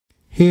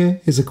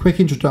Here is a quick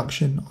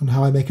introduction on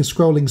how I make a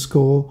scrolling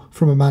score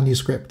from a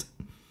manuscript.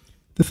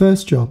 The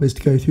first job is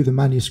to go through the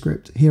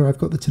manuscript. Here I've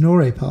got the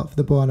tenore part for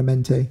the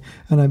Buonamente,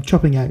 and I'm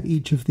chopping out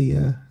each of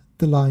the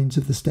lines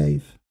of the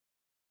stave.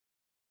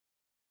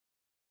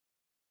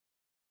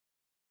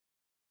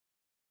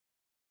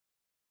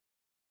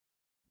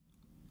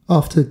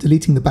 After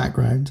deleting the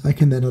background, I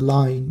can then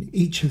align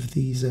each of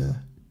these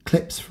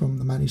clips from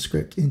the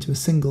manuscript into a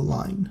single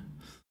line.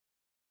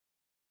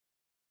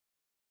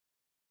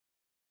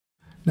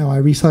 Now I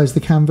resize the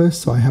canvas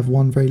so I have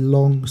one very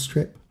long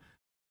strip.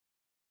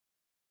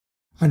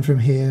 And from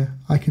here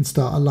I can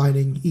start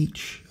aligning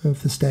each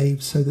of the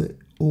staves so that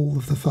all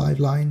of the 5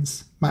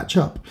 lines match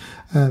up.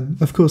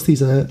 Of course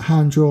these are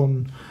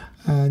hand-drawn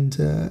and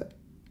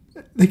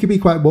they could be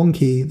quite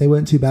wonky. They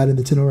weren't too bad in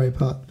the tenore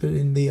part, but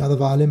in the other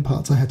violin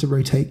parts I had to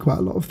rotate quite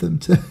a lot of them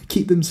to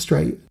keep them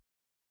straight.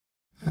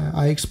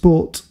 I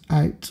export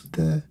out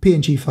the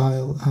PNG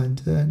file,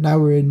 and now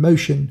we're in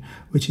Motion,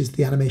 which is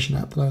the animation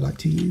app that I like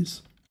to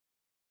use.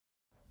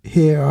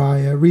 Here I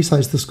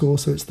resize the score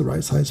so it's the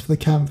right size for the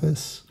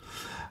canvas,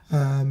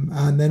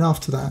 and then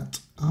after that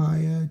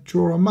I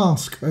draw a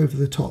mask over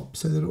the top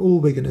so that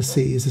all we're going to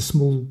see is a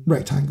small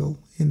rectangle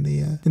in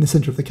the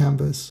center of the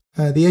canvas.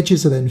 The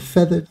edges are then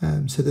feathered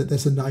so that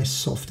there's a nice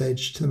soft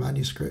edge to the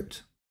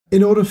manuscript.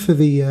 In order for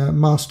the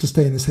mask to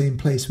stay in the same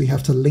place, we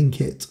have to link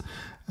it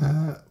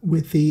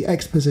with the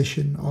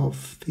exposition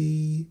of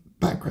the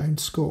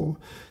background score.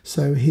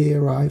 So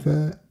here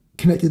I've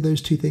connected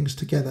those two things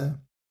together.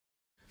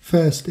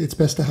 First, it's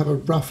best to have a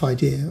rough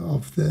idea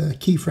of the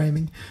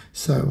keyframing,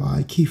 so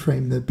I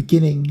keyframe the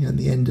beginning and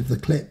the end of the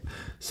clip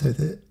so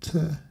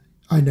that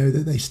I know that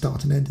they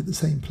start and end at the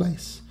same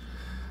place.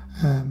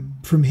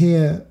 From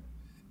here,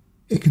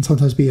 it can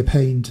sometimes be a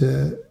pain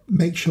to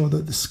make sure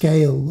that the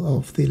scale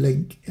of the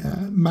link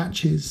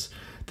matches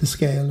the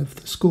scale of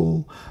the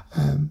score,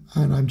 and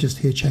I'm just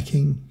here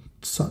checking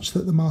such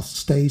that the mask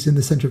stays in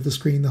the center of the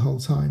screen the whole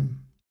time.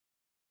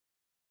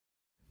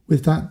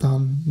 With that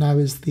done, now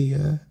is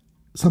the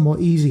somewhat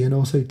easy and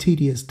also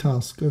tedious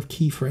task of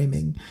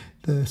keyframing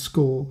the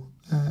score.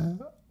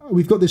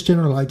 We've got this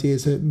general idea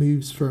so it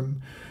moves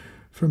from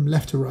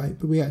left to right,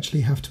 but we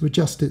actually have to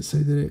adjust it so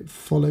that it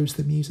follows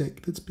the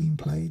music that's being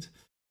played.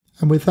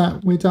 And with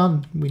that, we're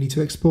done. We need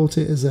to export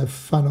it as a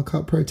Final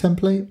Cut Pro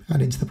template,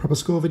 and into the proper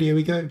score video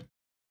we go.